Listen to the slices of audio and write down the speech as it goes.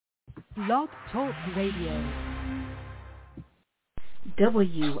Blog Talk Radio.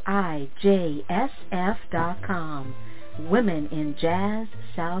 WIJSF.com. Women in Jazz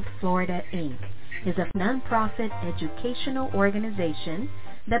South Florida, Inc. is a nonprofit educational organization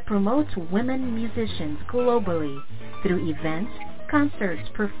that promotes women musicians globally through events, concerts,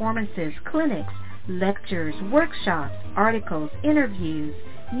 performances, clinics, lectures, workshops, articles, interviews,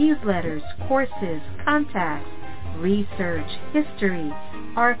 newsletters, courses, contacts, research, history,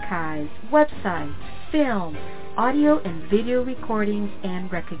 archives, websites, film, audio and video recordings,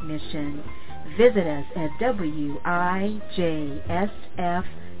 and recognition. Visit us at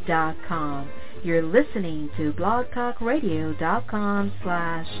WIJSF.com. You're listening to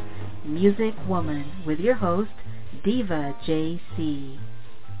blogtalkradio.com/musicwoman with your host, Diva JC.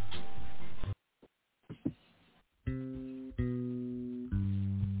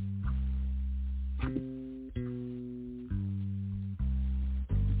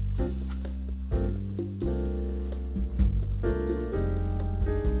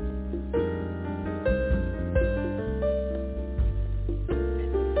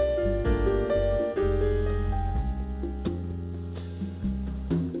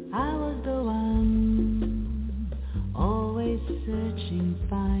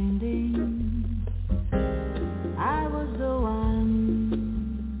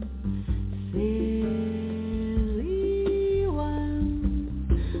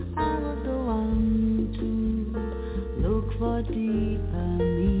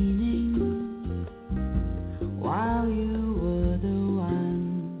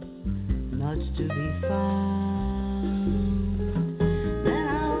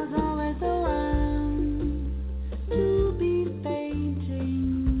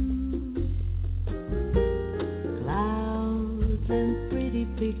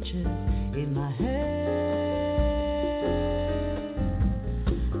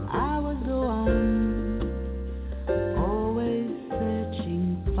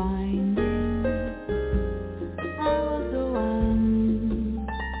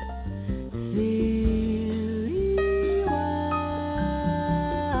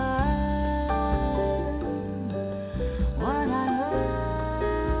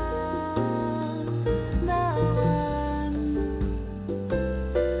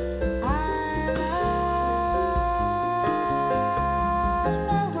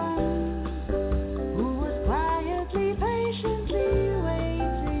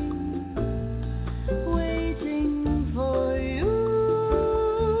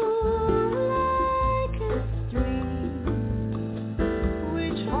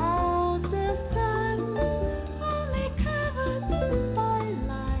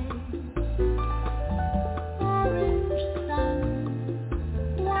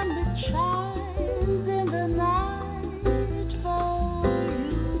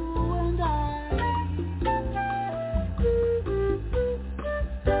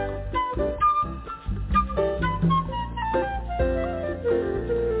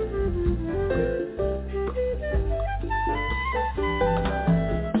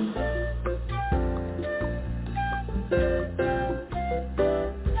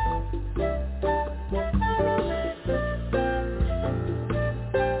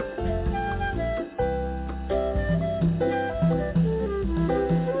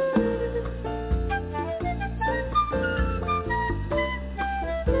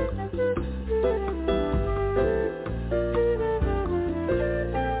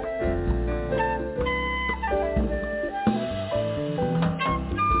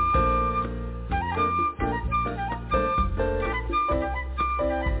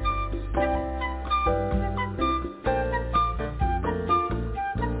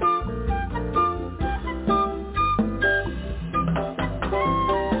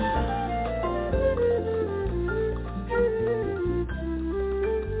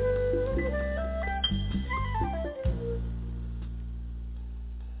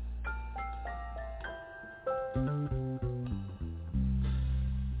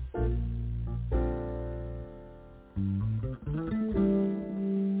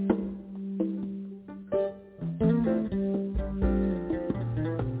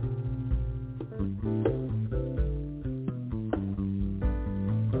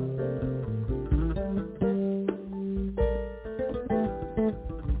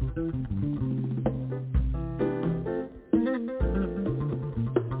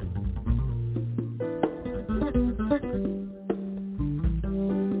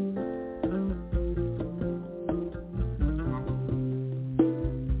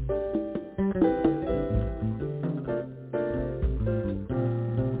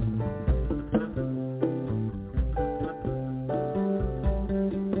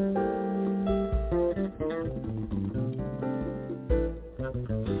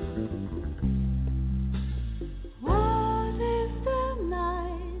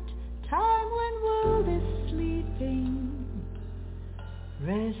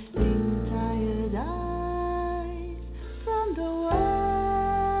 resting tired eyes from the world.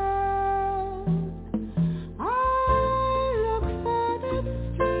 I look for that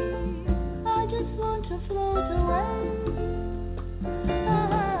stream, I just want to float away.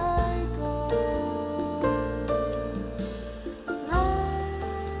 I go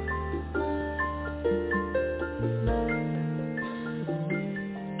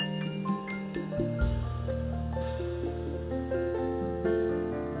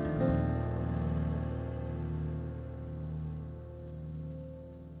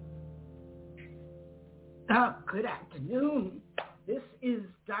Good afternoon. This is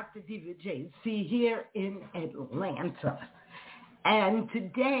Dr. Diva JC here in Atlanta. And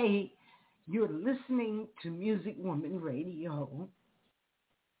today you're listening to Music Woman Radio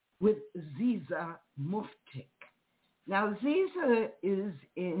with Ziza Muftic. Now, Ziza is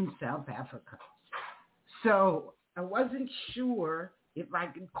in South Africa. So I wasn't sure if I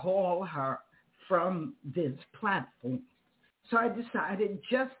could call her from this platform. So I decided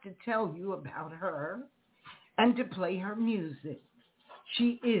just to tell you about her and to play her music.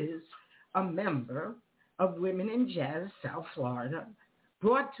 She is a member of Women in Jazz South Florida,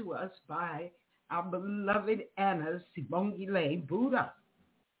 brought to us by our beloved Anna Sibongile Buddha.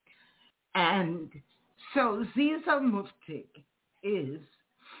 And so Ziza Muftic is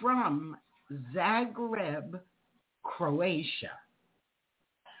from Zagreb, Croatia.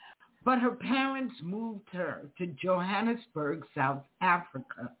 But her parents moved her to Johannesburg, South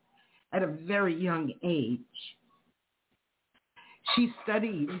Africa at a very young age. She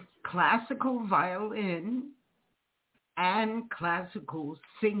studied classical violin and classical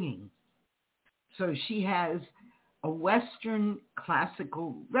singing. So she has a Western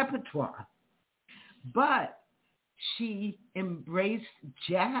classical repertoire. But she embraced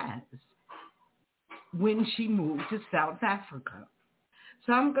jazz when she moved to South Africa.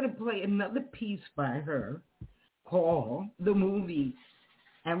 So I'm going to play another piece by her called The Movies.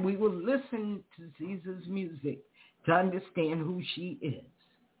 And we will listen to Ziza's music to understand who she is.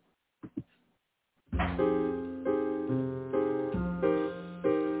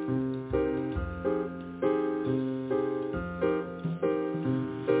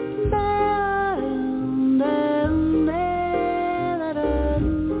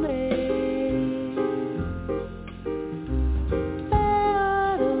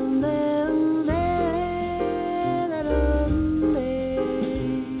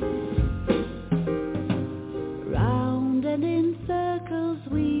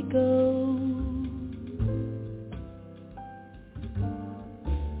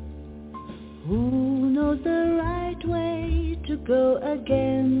 Go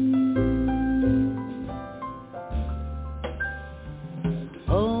again.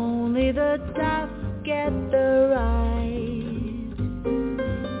 Only the tough get the right.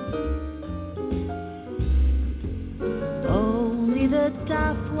 Only the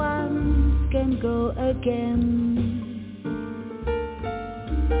tough ones can go again.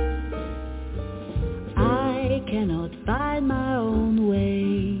 I cannot find my own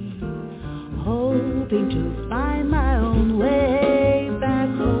way, hoping to find my own way.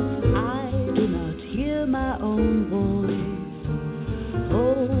 My own voice,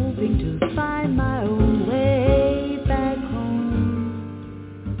 hoping to find my own way back home.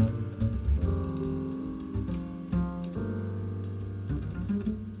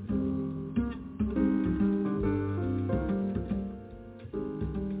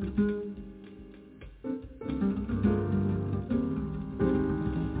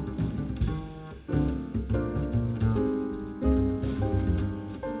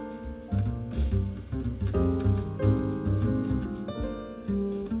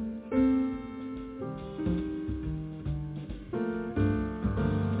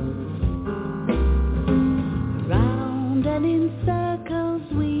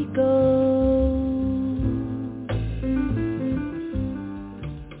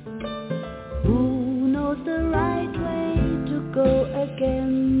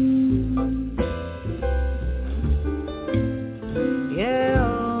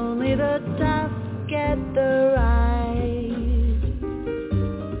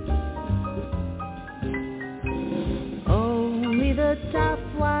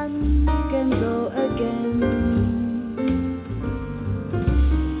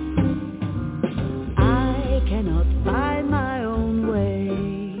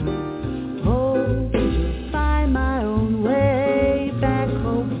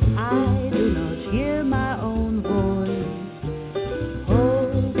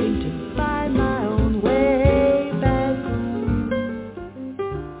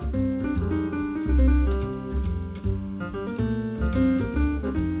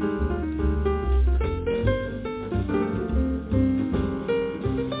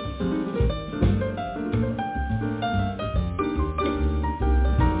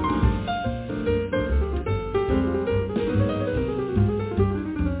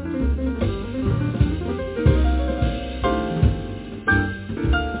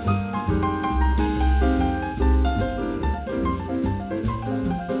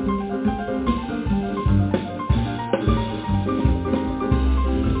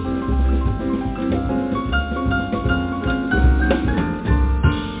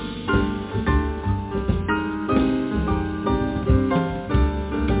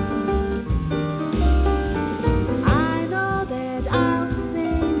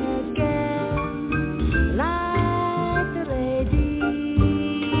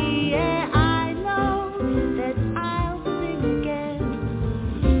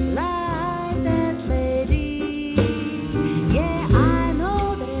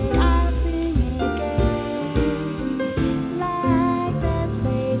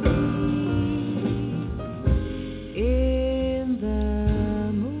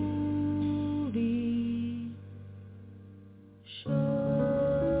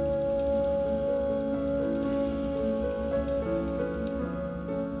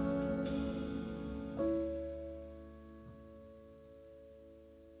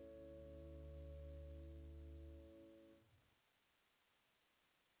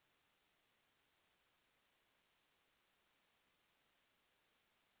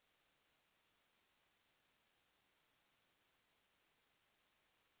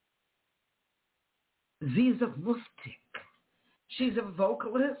 Ziza Muftic. She's a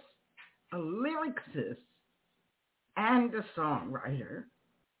vocalist, a lyricist, and a songwriter,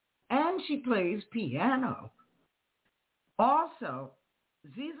 and she plays piano. Also,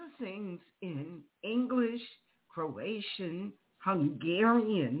 Ziza sings in English, Croatian,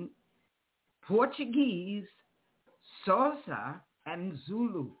 Hungarian, Portuguese, Xhosa, and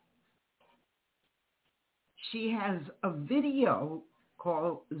Zulu. She has a video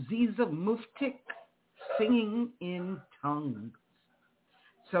called Ziza Muftic Singing in Tongues.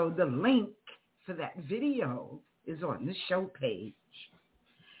 So the link for that video is on the show page.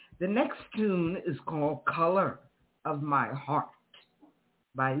 The next tune is called Color of My Heart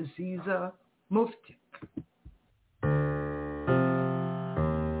by Ziza Muftic.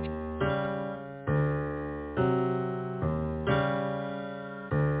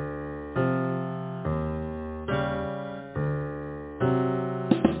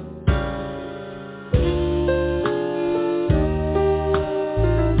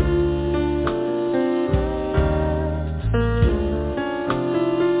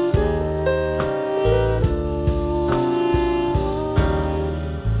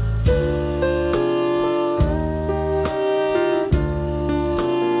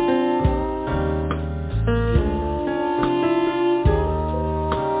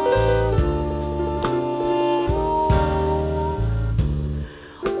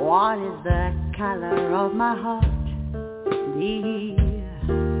 What is the color of my heart, dear?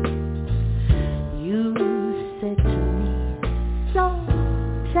 You said to me so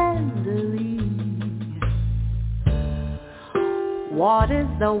tenderly. What is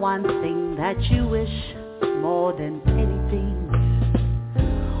the one thing that you wish more than anything?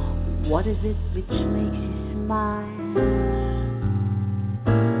 What is it which makes you smile?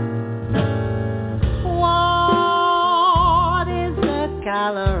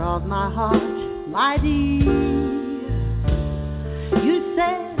 Color of my heart, my dear. You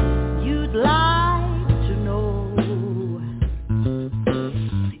said you'd like to know,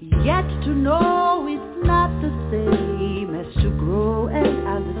 yet to know is not the same as to grow and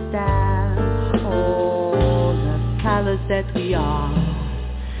understand all the colors that we are,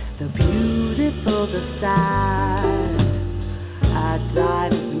 the beautiful, the sad, at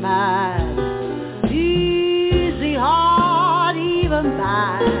times mad, easy, hard, even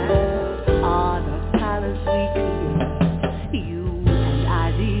bad, are the colors we create, you and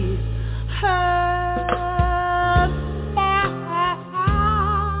I did.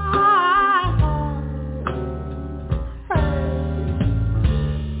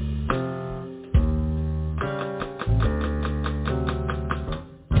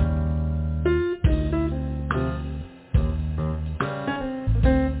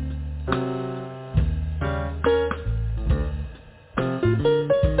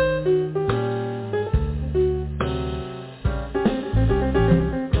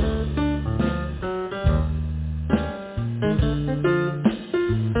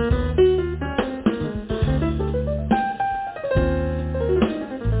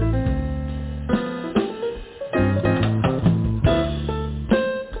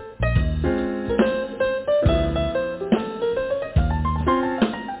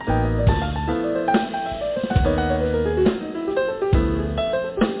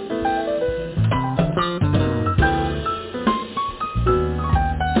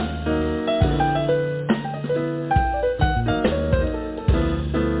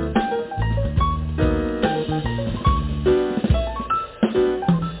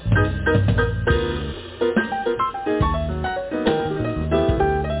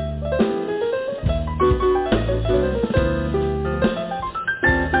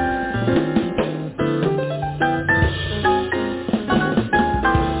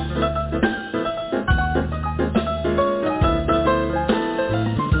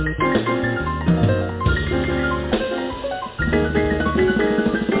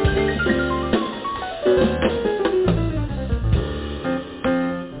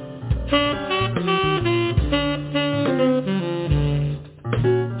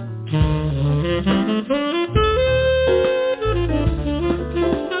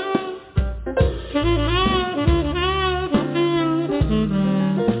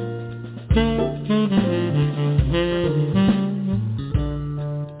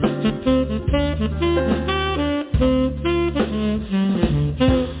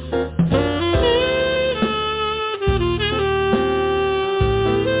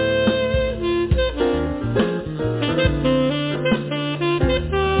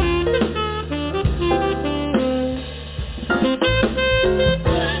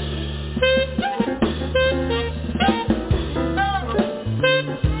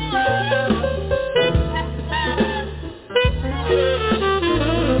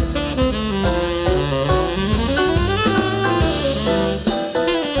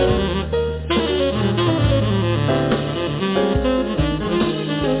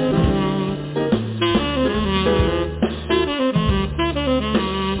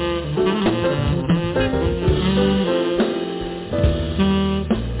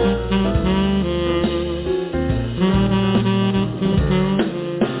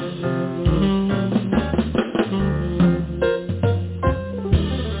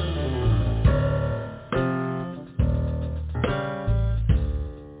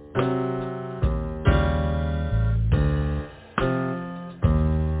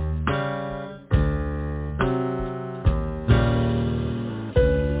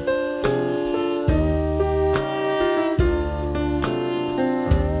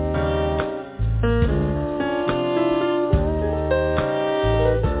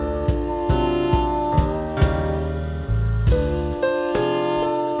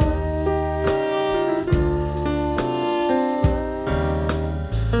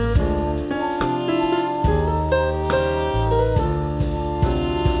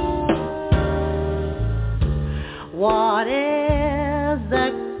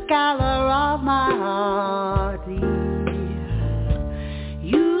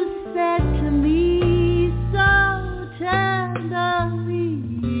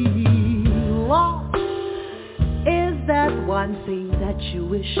 that you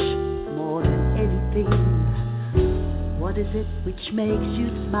wish more than anything? What is it which makes you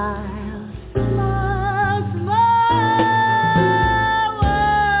smile? Smile, smile.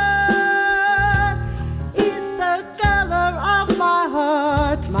 What is the color of my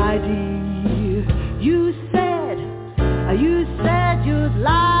heart, my dear? You said you'd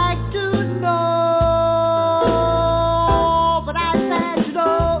like to know, but I said, you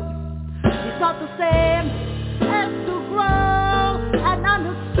know, it's not the same as to grow and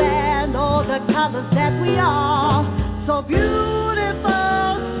understand all the colors that we are. So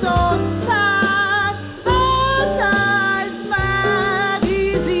beautiful, so sad, so nice, mad,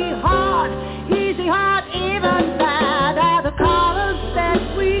 easy heart, even bad are the colors that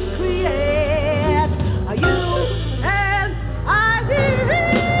we create. Are you and I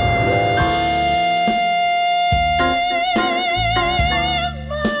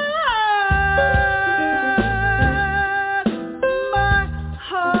my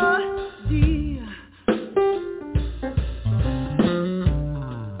heart, dear.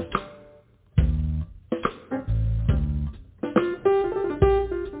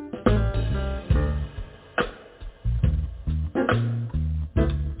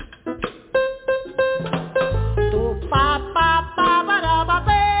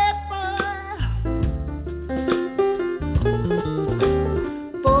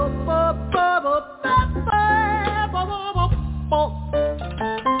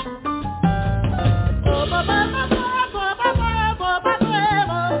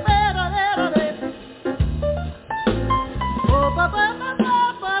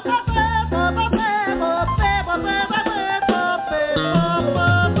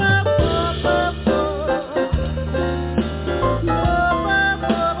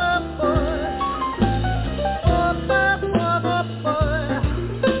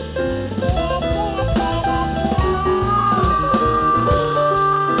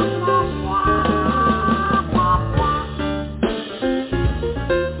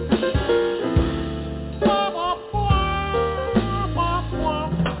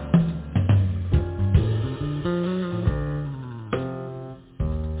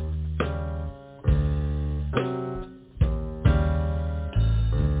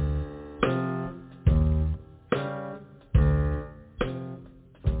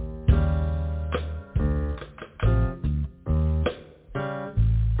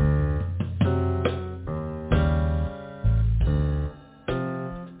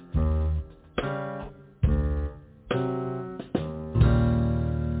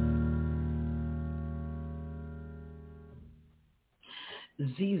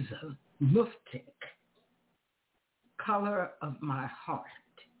 Ziza Muftic, Color of My Heart.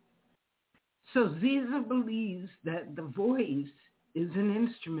 So Ziza believes that the voice is an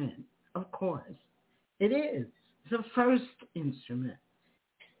instrument. Of course, it is the first instrument.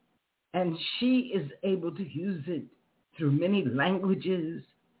 And she is able to use it through many languages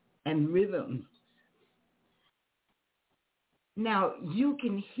and rhythms. Now, you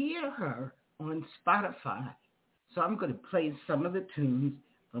can hear her on Spotify. So I'm going to play some of the tunes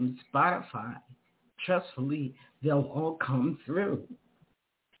from Spotify. Trustfully, they'll all come through.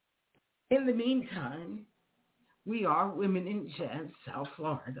 In the meantime, we are Women in Jazz South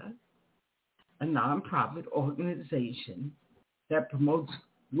Florida, a nonprofit organization that promotes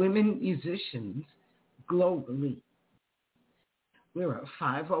women musicians globally. We're a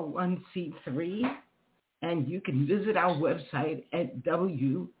 501c3, and you can visit our website at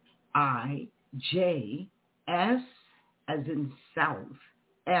WIJS as in South,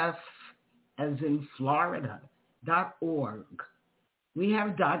 F as in Florida.org. We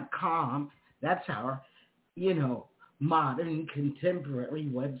have .com. That's our, modern contemporary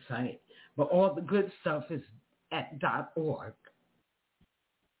website. But all the good stuff is at .org.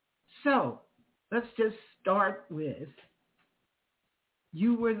 So let's just start with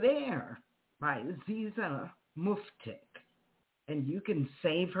You Were There by Ziza Muftic. And you can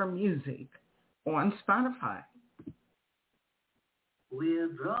save her music on Spotify. We're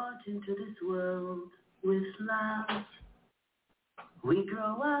brought into this world with love. We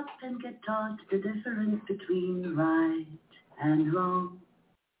grow up and get taught the difference between right and wrong.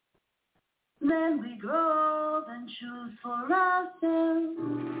 Then we grow and choose for ourselves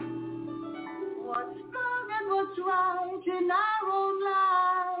what's wrong and what's right in our own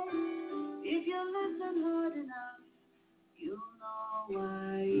lives. If you listen hard enough, you'll know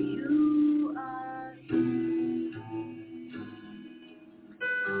why you are here.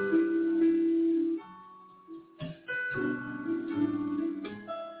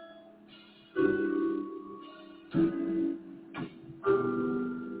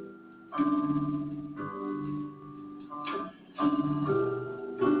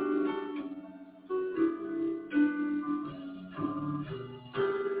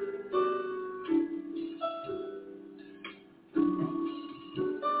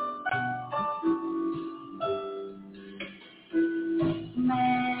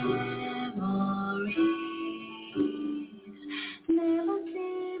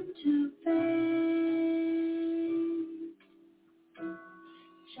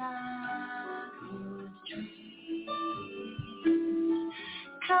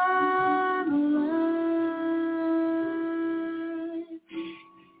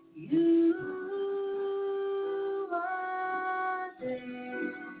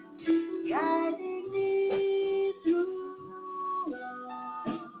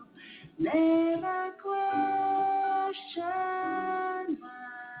 Never question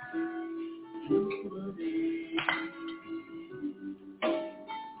why you were there.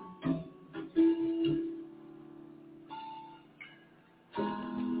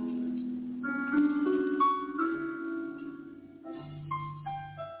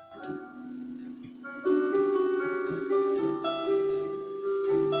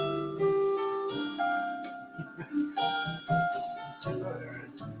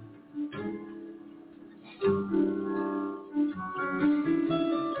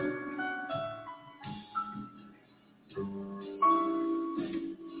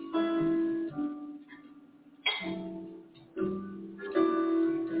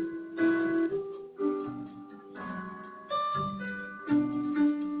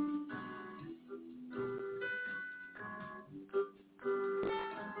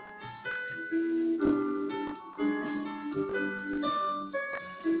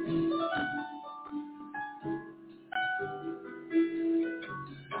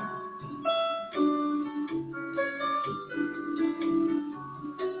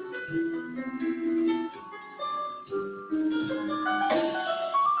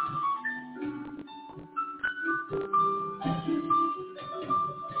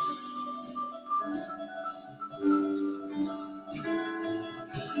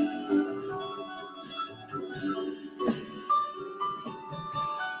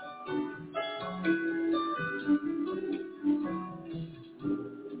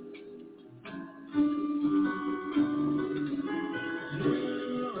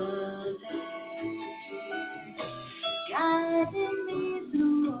 Guiding me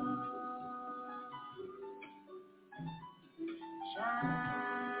through all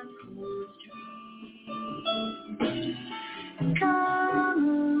childhood dreams. Come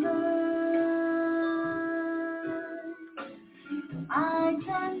alive, I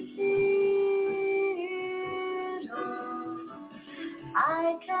can see it all. I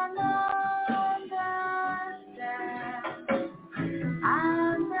can understand.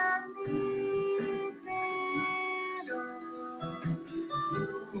 Underneath it all,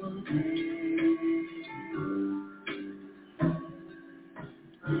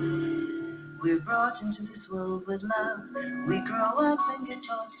 we're brought into this world with love. We grow up and get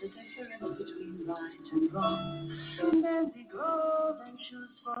taught the difference between right and wrong. And then we grow and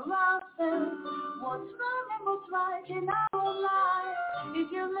choose for ourselves what's wrong and what's right in our life.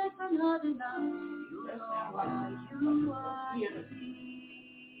 If you listen hard enough, you'll know why you are here.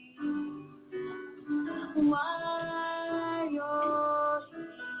 Why you're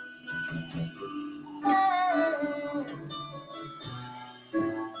here.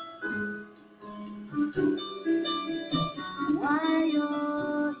 Why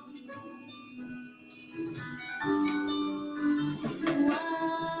you're here.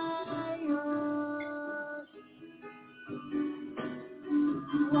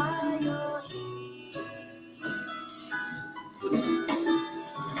 Why you're here. Why you're here.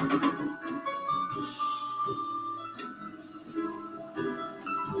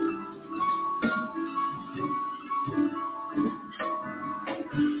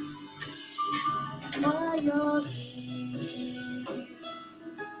 Why you're here.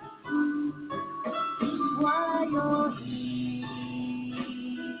 Why you're here.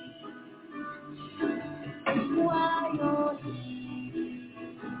 Why you're here.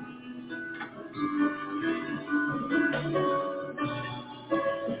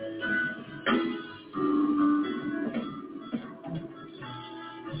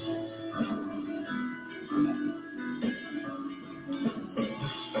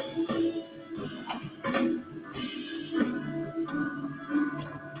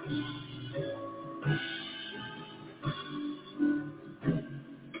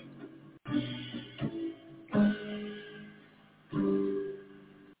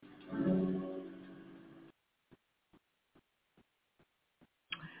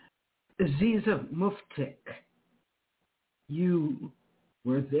 Ziza Muftic, you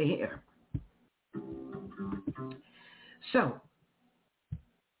were there. So,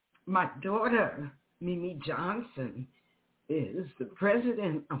 my daughter, Mimi Johnson, is the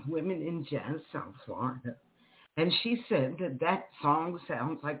president of Women in Jazz South Florida. And she said that that song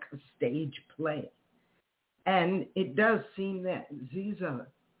sounds like a stage play. And it does seem that Ziza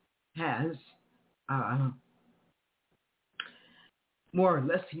has more or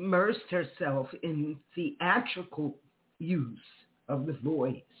less immersed herself in theatrical use of the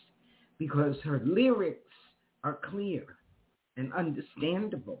voice because her lyrics are clear and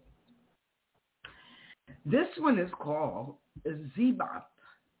understandable. This one is called Zebop.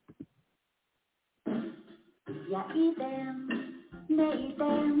 Ya idem, ne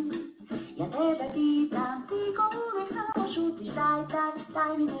idem, vida, digo uvek šutiš,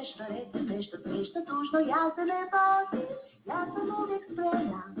 daj mi nešto, reci nešto, nešto tužno, ja se ne bojim, ja sam uvijek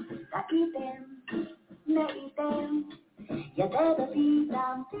spremna, da idem, ne idem. Ja tebe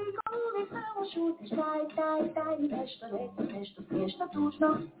pitam, digo uvijek samo šutiš, daj mi nešto, reci nešto, nešto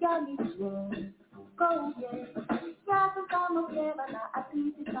tužno, ja mislim, ko uvijek, ja sam samo pjevana, a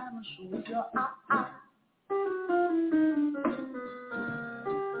ti si samo šutio,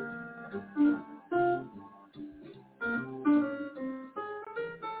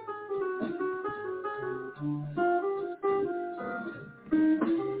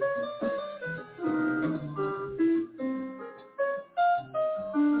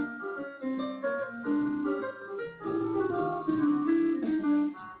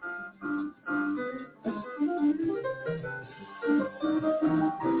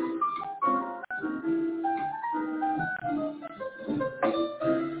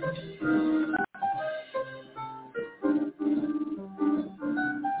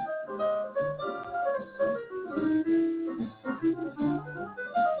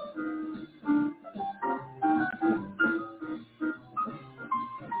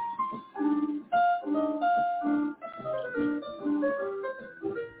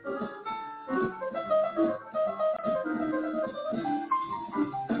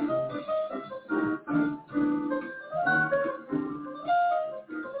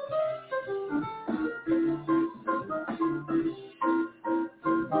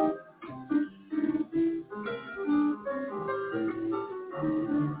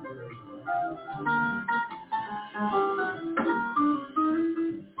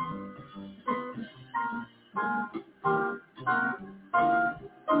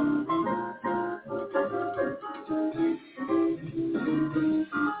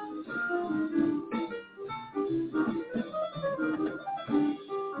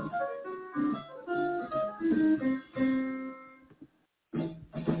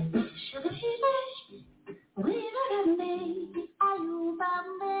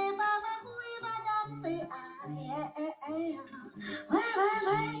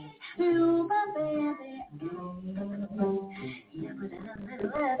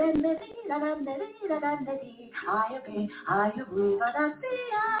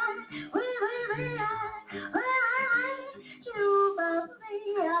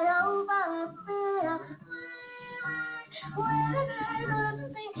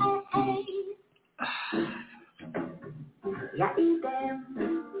 Ja idem,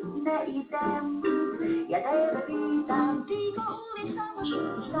 ne idem, ja tebe pitam, ti ko uvijek samo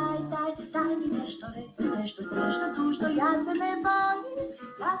šutiš, daj mi nešto, reci nešto, nešto tužno, ja se ne bojim,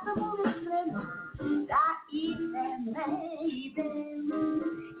 ja sam uvijek spremna, da idem, ne idem,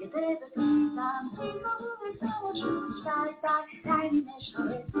 ja tebe pitam, ti ko uvijek samo šutiš, daj mi nešto,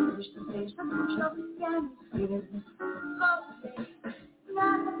 reci nešto, nešto tužno, ja mislim, ko uvijek, ja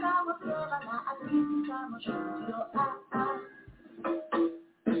sam samo pjevana, a ti si samo šutio,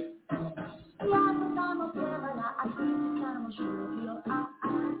 ja sam samo pjevala, a ti si samo šutio,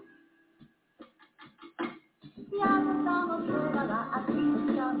 ja sam samo pjevala, a ti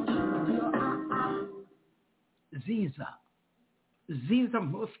si samo šutio, Ziza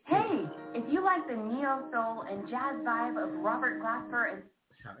Muftic. Hey, if you like the neo soul and jazz vibe of Robert Glasper and...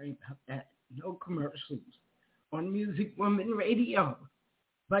 Sorry about that. No commercials on Music Woman Radio.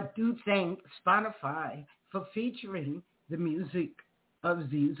 But do thank Spotify for featuring the music of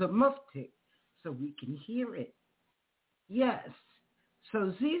Ziza Muftic so we can hear it. Yes,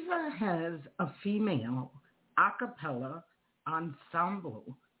 so Ziza has a female a cappella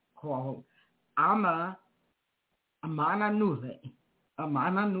ensemble called Amana Nule.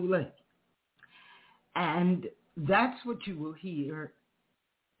 And that's what you will hear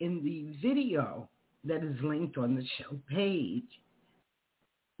in the video that is linked on the show page.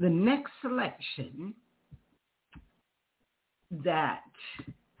 The next selection that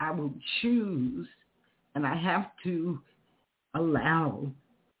I will choose, and I have to allow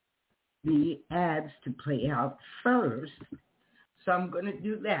the ads to play out first, so I'm going to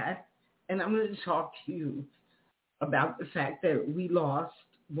do that, and I'm going to talk to you about the fact that we lost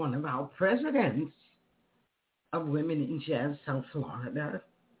one of our presidents of Women in Jazz South Florida,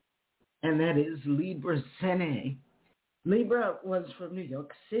 and that is Libra Sene. Libra was from New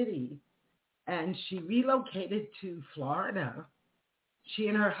York City, and she relocated to Florida. She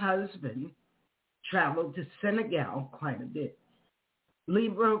and her husband traveled to Senegal quite a bit.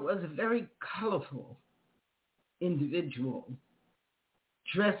 Libra was a very colorful individual,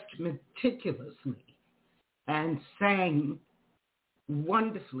 dressed meticulously, and sang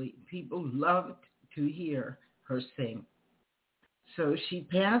wonderfully. People loved to hear her sing. So she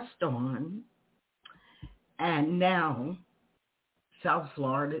passed on And now South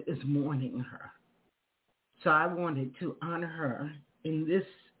Florida is mourning her. So I wanted to honor her in this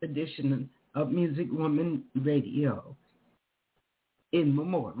edition of Music Woman Radio in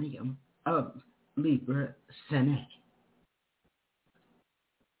memoriam of Libra Sene.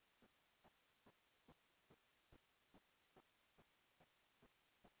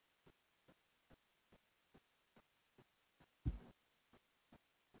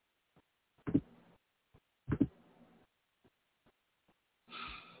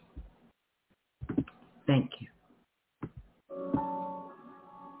 Thank you.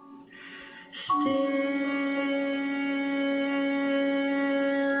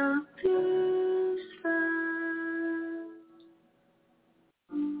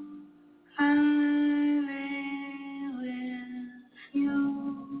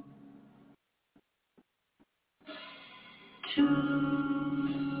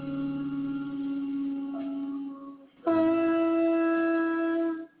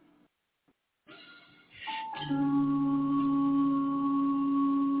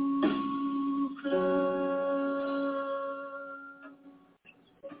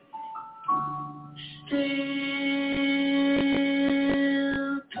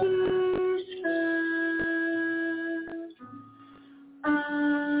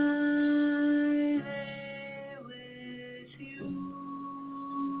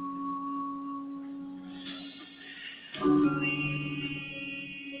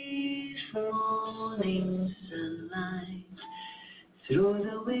 Morning sunlight through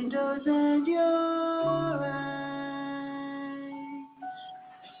the windows and your eyes.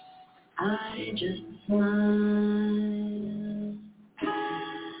 I just smile at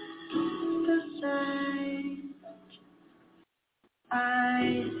the sight.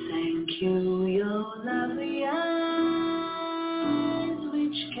 I thank you, your lovely eyes,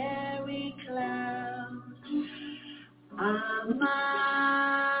 which carry clouds are mine.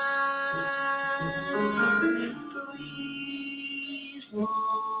 Breeze,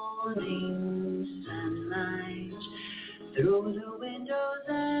 morning sunlight through the windows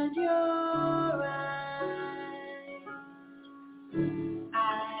and your eyes. I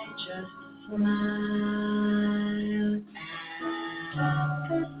just smile at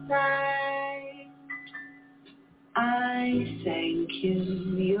the sight. I thank you,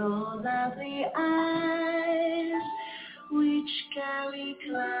 your lovely eyes, which carry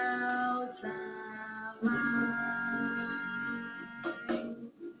clouds of mine.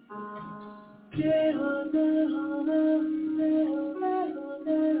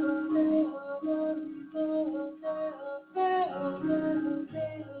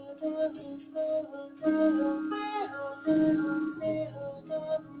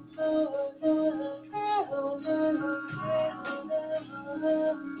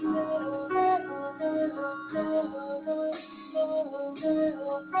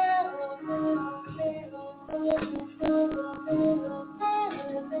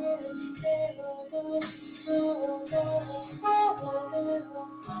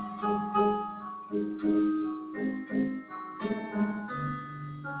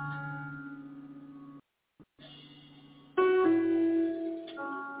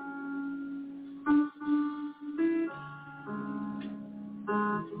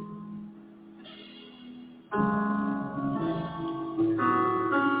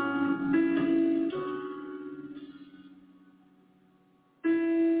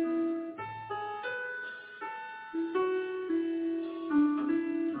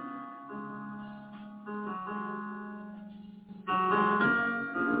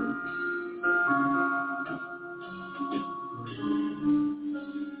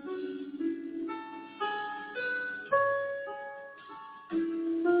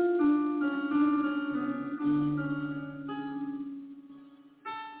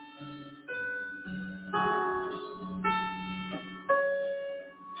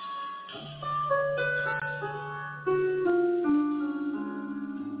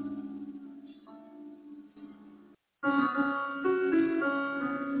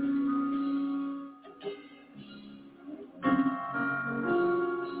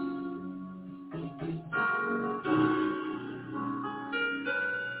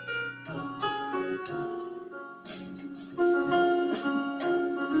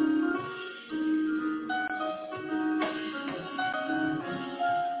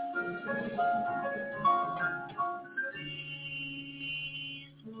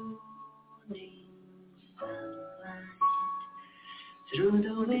 Through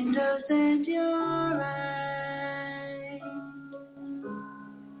the windows and your eyes,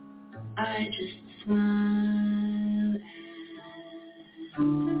 I just smile at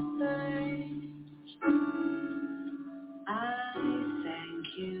the sight.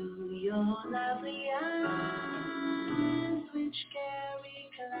 lovely eyes which carry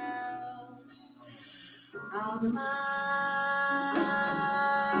clouds. Our mind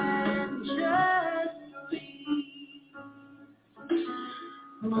just breathes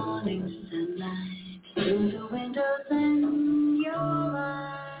morning sunlight through the windows in your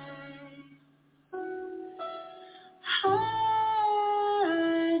eyes. I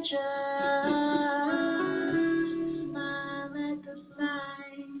just smile at the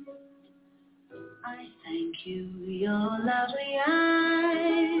light. I thank you, your lovely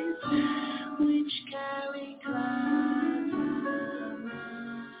eyes, which carry clouds of mine.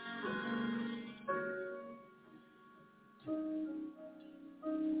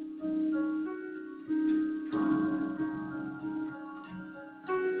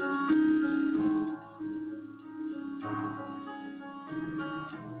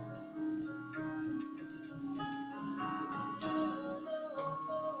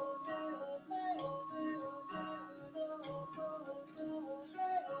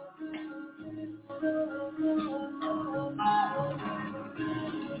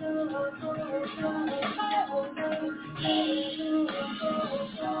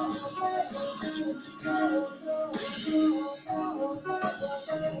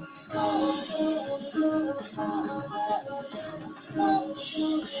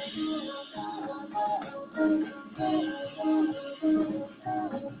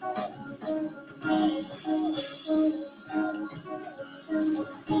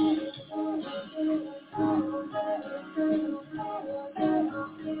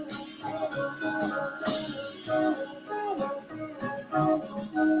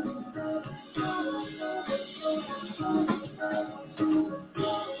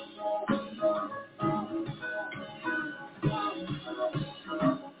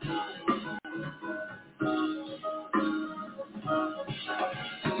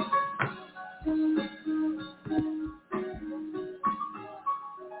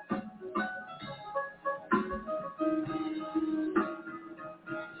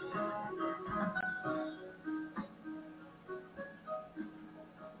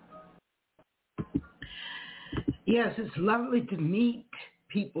 Yes, it's lovely to meet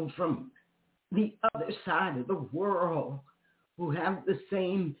people from the other side of the world who have the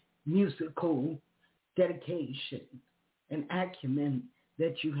same musical dedication and acumen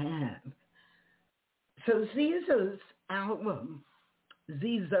that you have. So Ziza's album,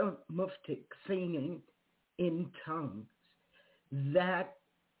 Ziza Muftic, Singing in Tongues, that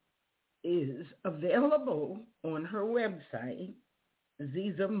is available on her website,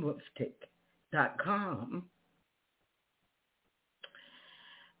 ZizaMuftic.com.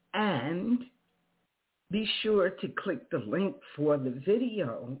 And be sure to click the link for the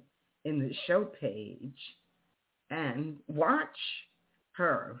video in the show page and watch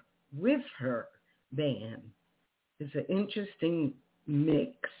her with her band. It's an interesting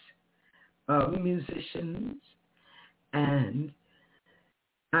mix of musicians, and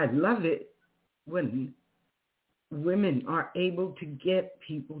I love it when women are able to get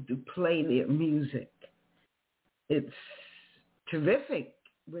people to play their music. It's terrific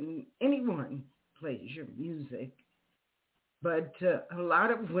when anyone plays your music, but a lot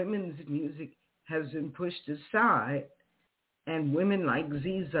of women's music has been pushed aside, and women like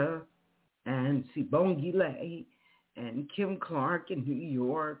Ziza and Sibon Gile and Kim Clark in New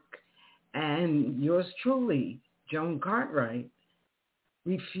York and yours truly, Joan Cartwright,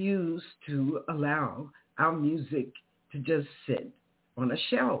 refuse to allow our music to just sit on a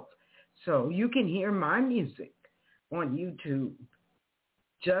shelf. So you can hear my music on YouTube.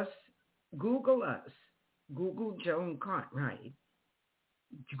 Just Google us. Google Joan Cartwright.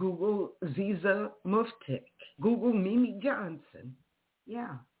 Google Ziza Muftic. Google Mimi Johnson.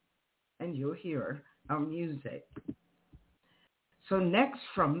 Yeah. And you'll hear our music. So next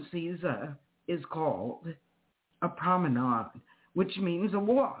from Ziza is called A Promenade, which means a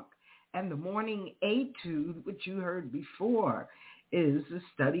walk. And the morning etude, which you heard before, is the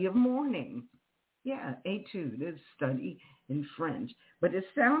study of morning. Yeah, etude is study in French. But it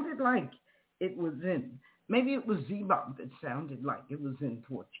sounded like it was in, maybe it was Zebop that sounded like it was in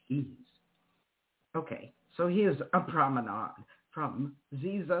Portuguese. Okay, so here's A Promenade from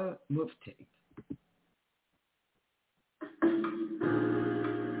Ziza Muftic.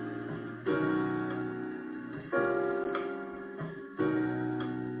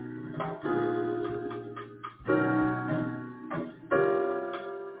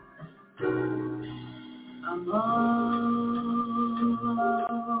 Moment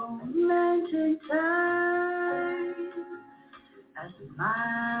in time, a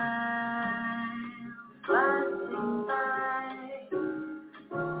smile passing by.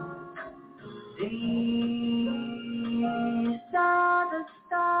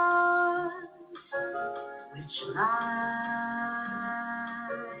 light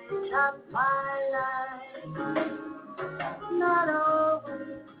up my life. Not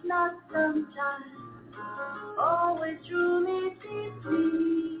always, not sometimes, always truly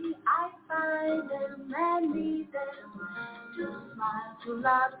deeply. I find them and need them, to smile, to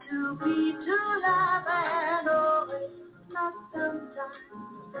love, to be, to love, and always, not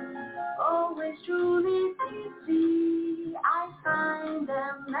sometimes, always truly deeply. I find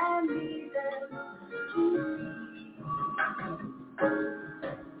them and need them to be.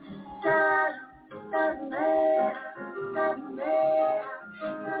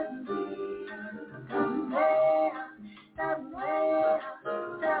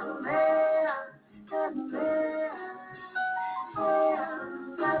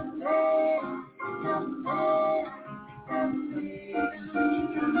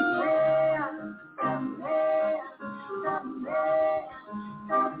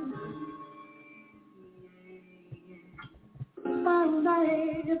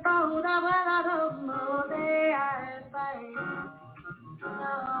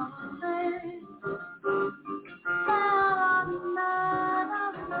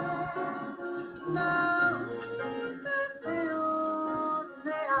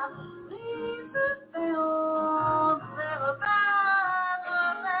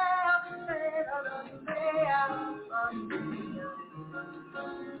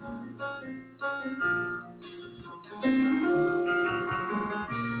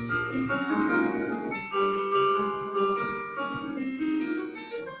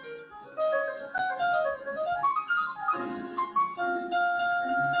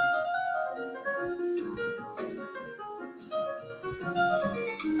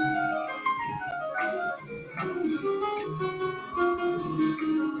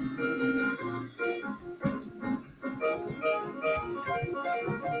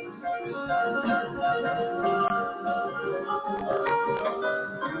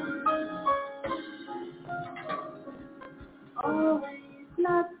 Always,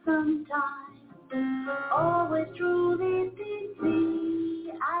 not sometimes, always truly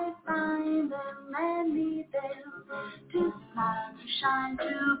deeply. I find them and need them, to smile, to shine,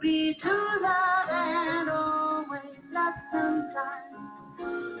 to be, to love, and always, not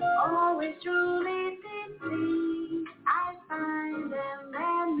sometimes, always truly deeply. I find them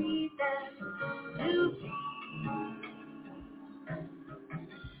and need them to be.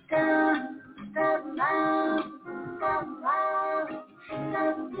 Down, down, down, down, down,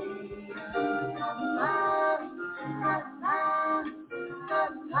 down,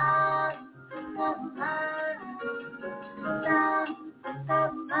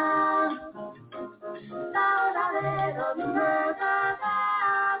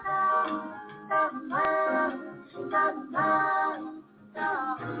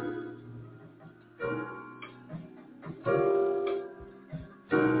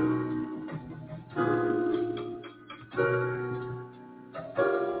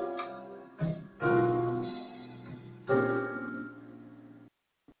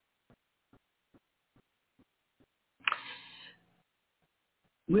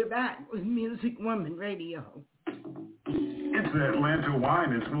 We're back with Music Woman Radio. It's the Atlanta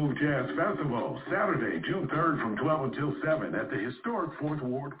Wine and Smooth Jazz Festival, Saturday, June 3rd from 12 until 7 at the historic 4th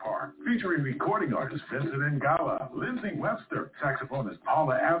Ward Park, featuring recording artists Vincent Ngala, Lindsey Webster, saxophonist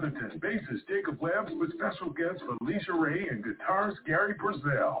Paula Atherton, bassist Jacob Webbs, with special guests Felicia Ray and guitarist Gary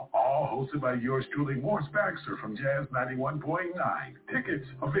Purcell, all hosted by yours truly, Morris Baxter from Jazz 91.9. Tickets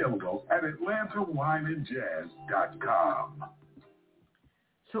available at atlantawineandjazz.com.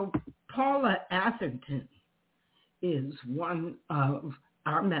 So Paula Atherton is one of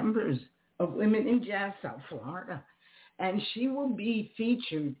our members of Women in Jazz South Florida, and she will be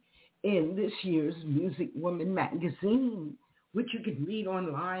featured in this year's Music Woman magazine, which you can read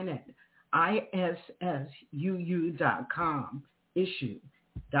online at issuu.com,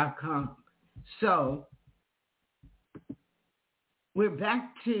 issue.com. So we're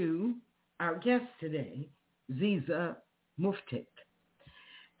back to our guest today, Ziza Muftic.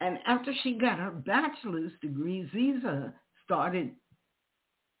 And after she got her bachelor's degree, Ziza started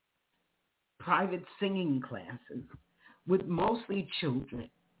private singing classes with mostly children,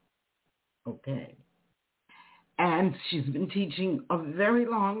 okay? And she's been teaching a very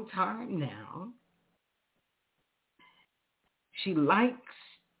long time now. She likes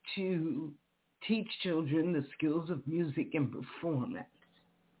to teach children the skills of music and performance,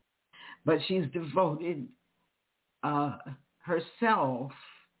 but she's devoted herself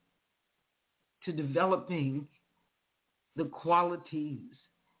to developing the qualities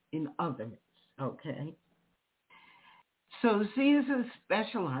in others, okay? So Ziza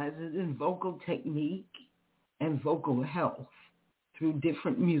specializes in vocal technique and vocal health through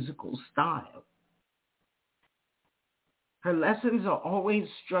different musical styles. Her lessons are always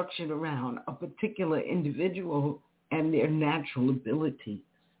structured around a particular individual and their natural abilities.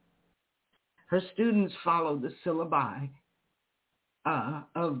 Her students follow the syllabi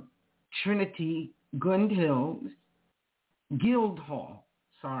of Trinity Guildhall,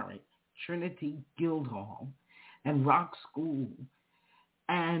 Trinity Guildhall and Rock School,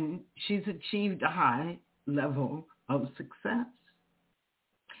 and she's achieved a high level of success.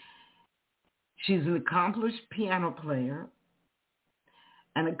 She's an accomplished piano player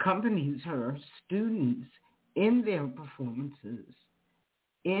and accompanies her students in their performances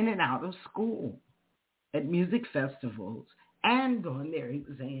in and out of school, at music festivals, and on their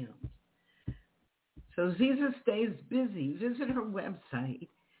exams. So Ziza stays busy. Visit her website,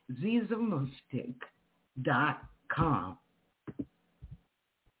 ZizaMuftic.com.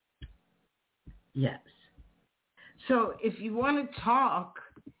 Yes. So if you want to talk,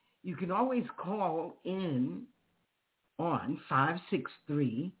 you can always call in on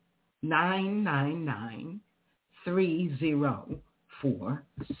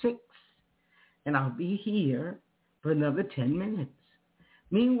 563-999-3046. And I'll be here for another 10 minutes.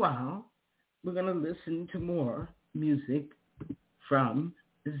 Meanwhile, we're going to listen to more music from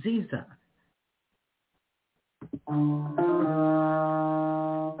Ziza.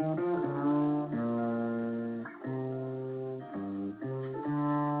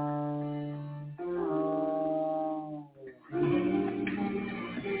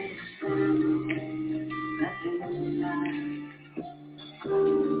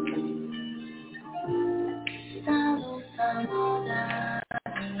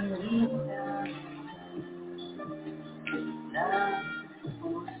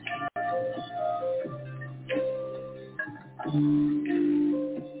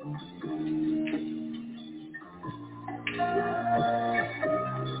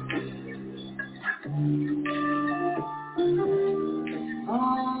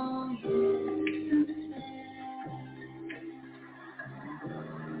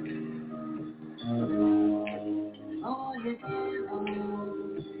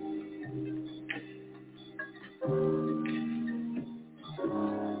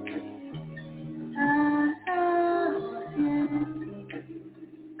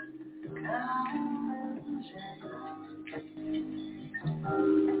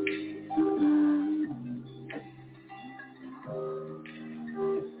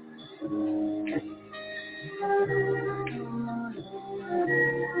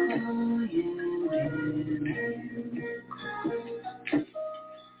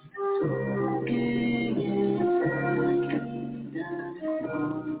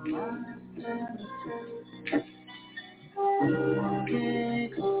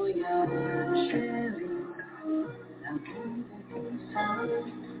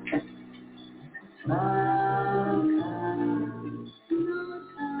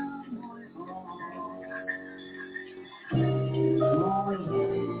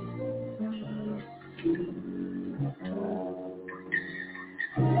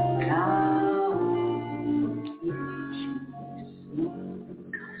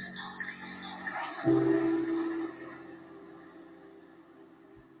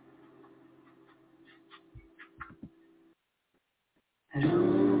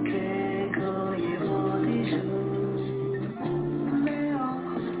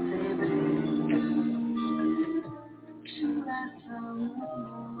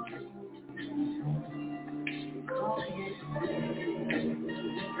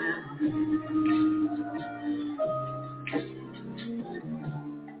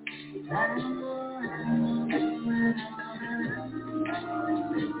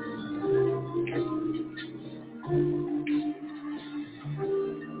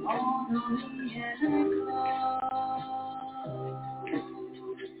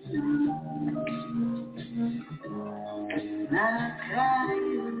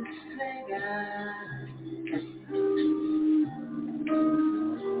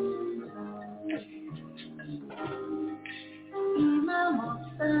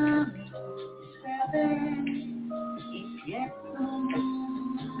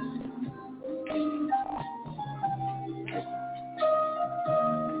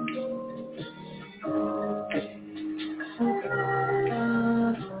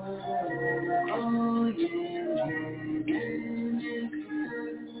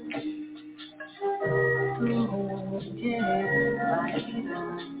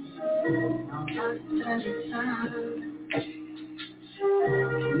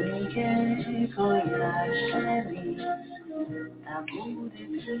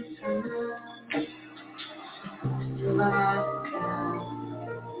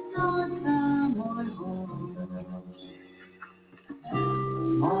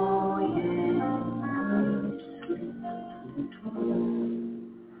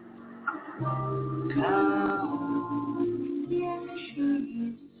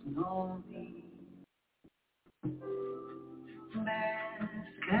 snowy.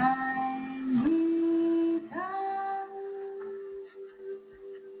 Mescalinita.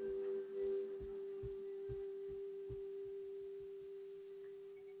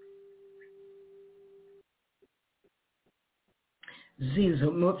 Ziza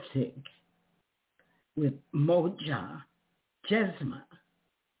Muftic with Moja Jesma.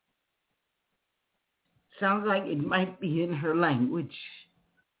 Sounds like it might be in her language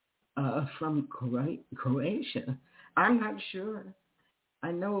from Croatia. I'm not sure.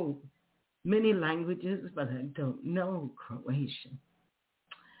 I know many languages, but I don't know Croatian.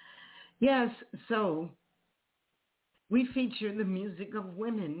 Yes, so we feature the music of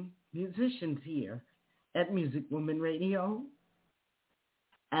women musicians here at Music Woman Radio.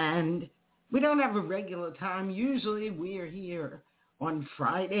 And we don't have a regular time. Usually we are here on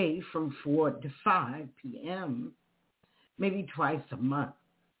Friday from 4 to 5 p.m., maybe twice a month.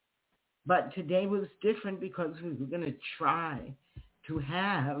 But today was different because we were going to try to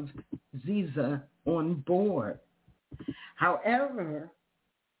have Ziza on board. However,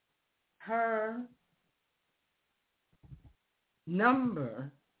 her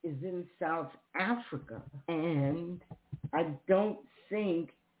number is in South Africa, and I don't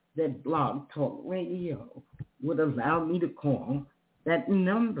think that Blog Talk Radio would allow me to call that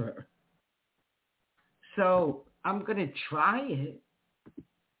number. So I'm going to try it,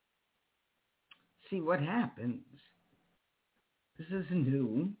 see what happens. This is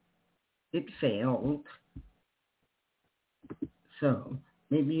new. It failed. So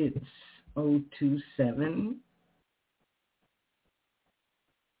maybe it's 027.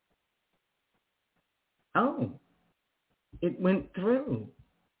 Oh, it went through.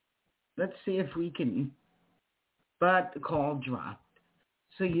 Let's see if we can, but the call dropped.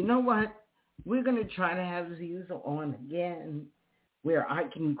 So you know what? We're going to try to have Ziza on again where I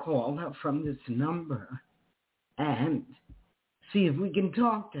can call her from this number and see if we can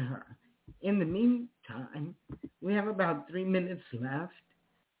talk to her. In the meantime, we have about 3 minutes left.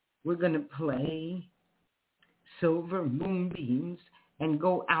 We're going to play Silver Moonbeams and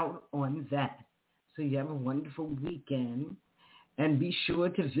go out on that. So you have a wonderful weekend. And be sure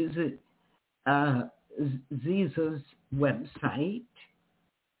to visit Ziza's website,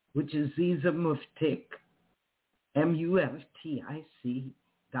 which is Ziza Muftic,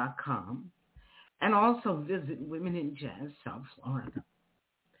 MUFTIC.com. And also visit Women in Jazz South Florida.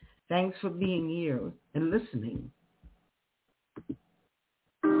 Thanks for being here and listening.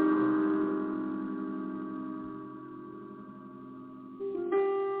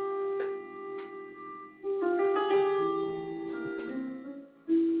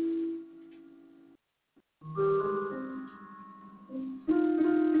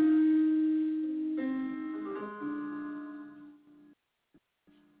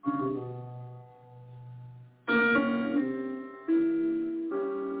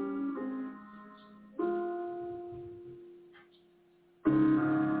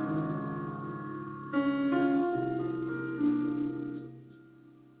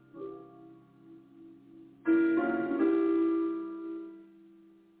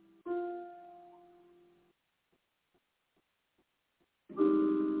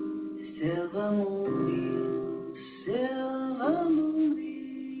 Silver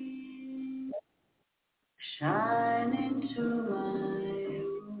moonbeam, shine into my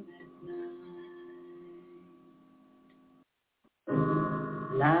room at night.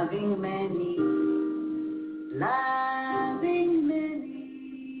 Loving many,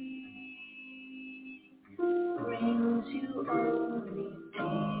 brings you only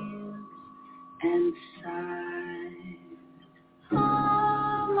tears and sighs.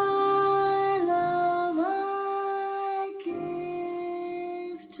 Oh, my love, I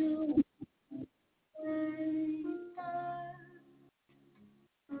give to waiter.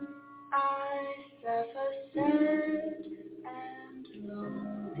 I suffer sad and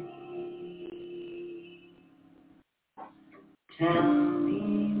lonely. Tell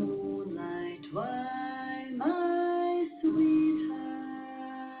me, moonlight, why, my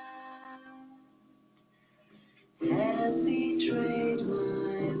sweetheart,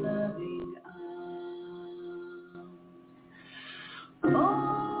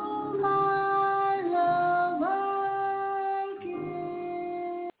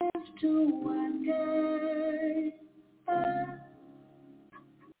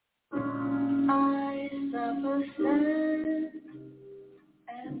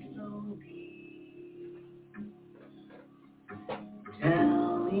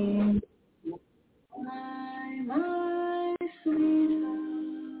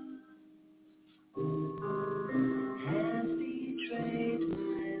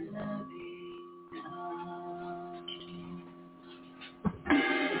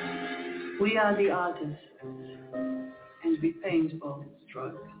 We are the artists, and we paint all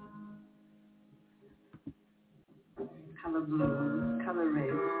strokes. Color blue, color red,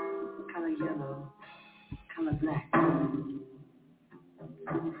 color yellow, color black.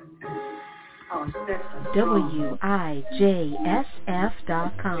 Our steps are strong.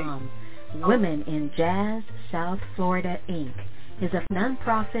 WIJSF.com. Women in Jazz South Florida, Inc. is a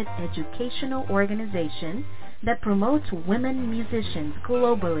nonprofit educational organization that promotes women musicians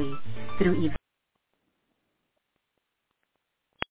globally through events